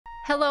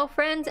Hello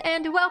friends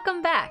and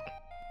welcome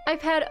back!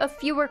 I've had a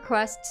few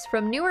requests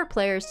from newer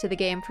players to the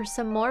game for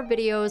some more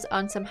videos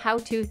on some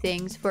how-to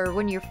things for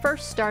when you're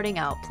first starting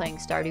out playing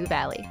Stardew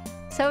Valley.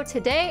 So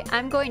today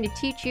I'm going to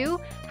teach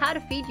you how to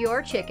feed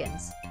your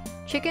chickens.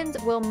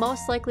 Chickens will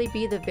most likely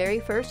be the very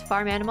first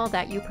farm animal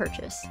that you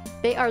purchase.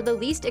 They are the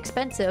least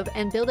expensive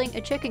and building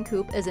a chicken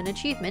coop is an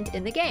achievement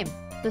in the game.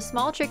 The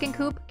small chicken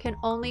coop can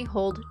only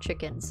hold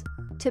chickens.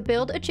 To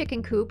build a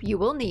chicken coop you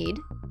will need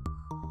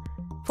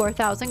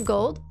 4,000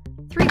 gold,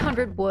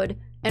 300 wood,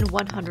 and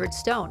 100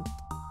 stone.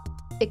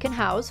 It can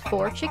house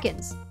 4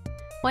 chickens.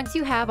 Once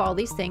you have all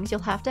these things,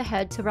 you'll have to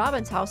head to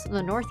Robin's house on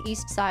the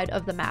northeast side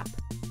of the map.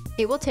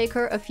 It will take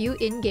her a few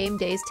in-game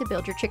days to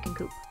build your chicken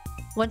coop.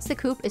 Once the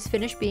coop is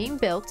finished being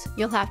built,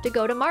 you'll have to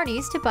go to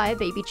Marnie's to buy a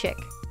baby chick.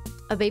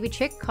 A baby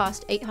chick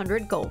costs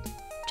 800 gold.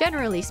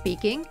 Generally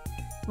speaking,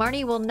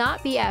 Marnie will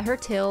not be at her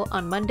till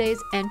on Mondays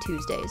and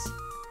Tuesdays.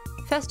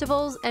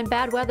 Festivals and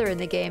bad weather in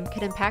the game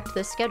can impact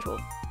this schedule.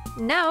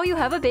 Now you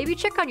have a baby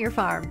chick on your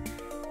farm.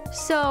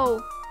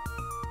 So,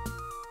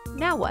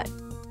 now what?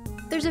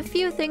 There's a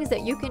few things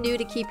that you can do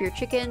to keep your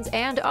chickens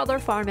and other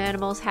farm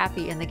animals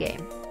happy in the game.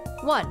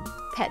 1.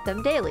 Pet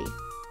them daily.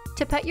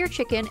 To pet your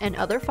chicken and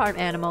other farm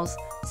animals,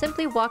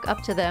 simply walk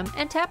up to them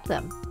and tap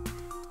them.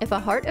 If a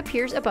heart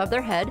appears above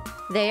their head,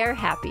 they are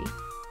happy.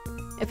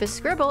 If a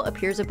scribble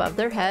appears above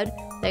their head,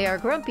 they are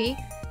grumpy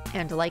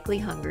and likely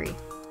hungry.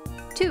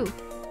 2.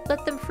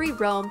 Let them free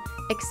roam,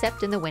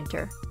 except in the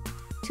winter.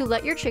 To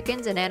let your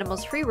chickens and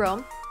animals free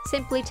roam,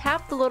 simply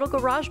tap the little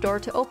garage door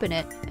to open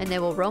it and they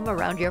will roam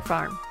around your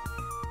farm.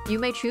 You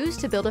may choose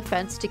to build a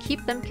fence to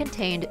keep them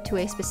contained to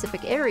a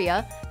specific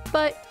area,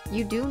 but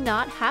you do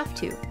not have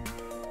to.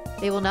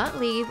 They will not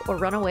leave or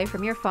run away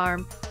from your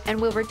farm and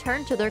will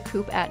return to their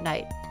coop at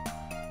night.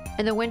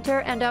 In the winter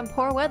and on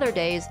poor weather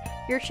days,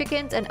 your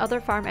chickens and other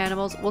farm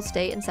animals will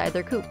stay inside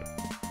their coop.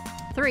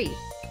 3.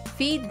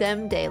 Feed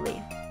them daily.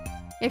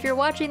 If you're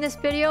watching this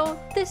video,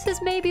 this is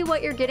maybe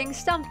what you're getting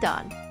stumped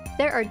on.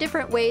 There are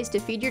different ways to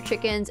feed your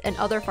chickens and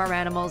other farm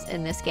animals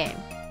in this game.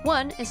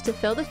 1 is to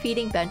fill the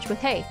feeding bench with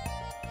hay.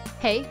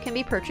 Hay can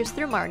be purchased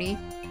through Marnie,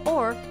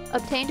 or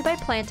obtained by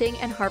planting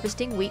and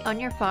harvesting wheat on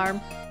your farm,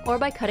 or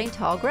by cutting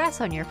tall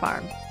grass on your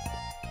farm.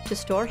 To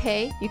store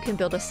hay, you can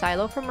build a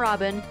silo from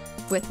Robin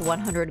with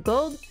 100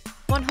 gold,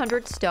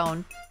 100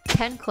 stone,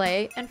 10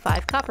 clay, and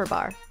 5 copper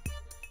bar.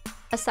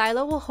 A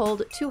silo will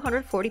hold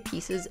 240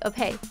 pieces of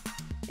hay.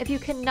 If you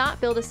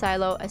cannot build a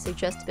silo, I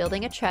suggest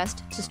building a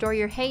chest to store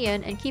your hay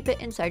in and keep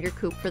it inside your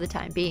coop for the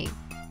time being.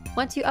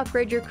 Once you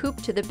upgrade your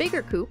coop to the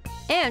bigger coop,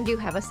 and you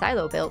have a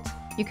silo built,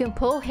 you can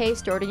pull hay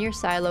stored in your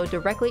silo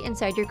directly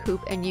inside your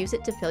coop and use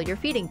it to fill your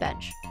feeding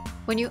bench.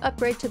 When you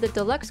upgrade to the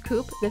deluxe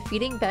coop, the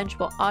feeding bench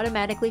will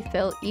automatically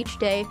fill each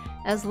day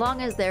as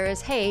long as there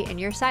is hay in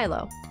your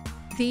silo.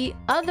 The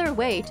other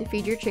way to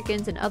feed your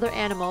chickens and other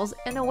animals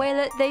in the way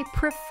that they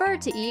prefer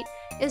to eat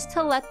is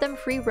to let them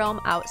free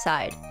roam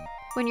outside.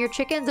 When your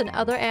chickens and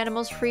other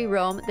animals free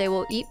roam, they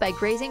will eat by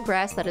grazing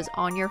grass that is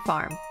on your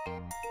farm.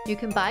 You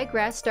can buy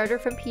grass starter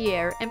from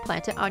Pierre and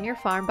plant it on your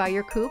farm by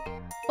your coop,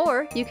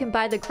 or you can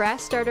buy the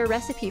grass starter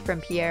recipe from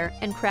Pierre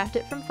and craft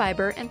it from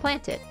fiber and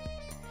plant it.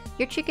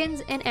 Your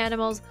chickens and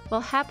animals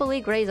will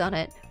happily graze on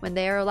it when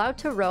they are allowed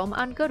to roam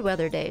on good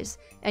weather days,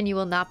 and you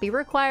will not be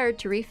required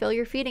to refill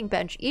your feeding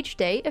bench each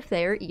day if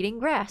they are eating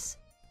grass.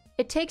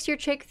 It takes your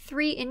chick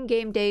 3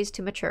 in-game days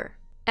to mature.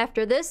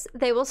 After this,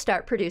 they will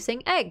start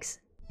producing eggs.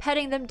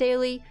 Petting them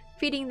daily,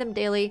 feeding them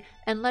daily,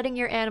 and letting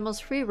your animals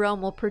free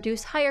roam will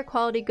produce higher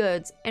quality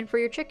goods, and for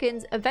your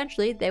chickens,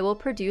 eventually they will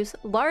produce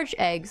large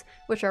eggs,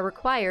 which are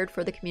required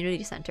for the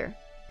community center.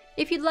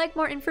 If you'd like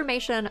more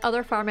information on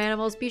other farm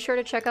animals, be sure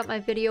to check out my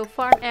video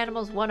Farm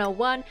Animals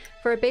 101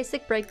 for a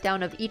basic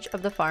breakdown of each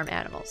of the farm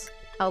animals.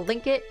 I'll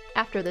link it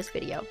after this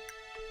video.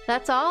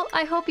 That's all.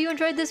 I hope you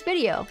enjoyed this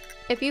video.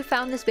 If you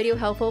found this video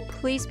helpful,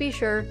 please be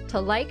sure to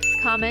like,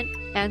 comment,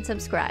 and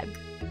subscribe.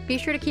 Be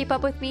sure to keep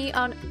up with me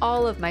on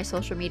all of my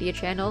social media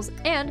channels,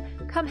 and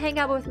come hang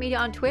out with me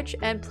on Twitch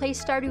and play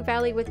Stardew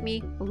Valley with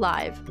me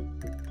live.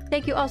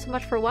 Thank you all so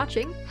much for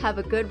watching. Have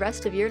a good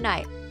rest of your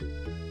night.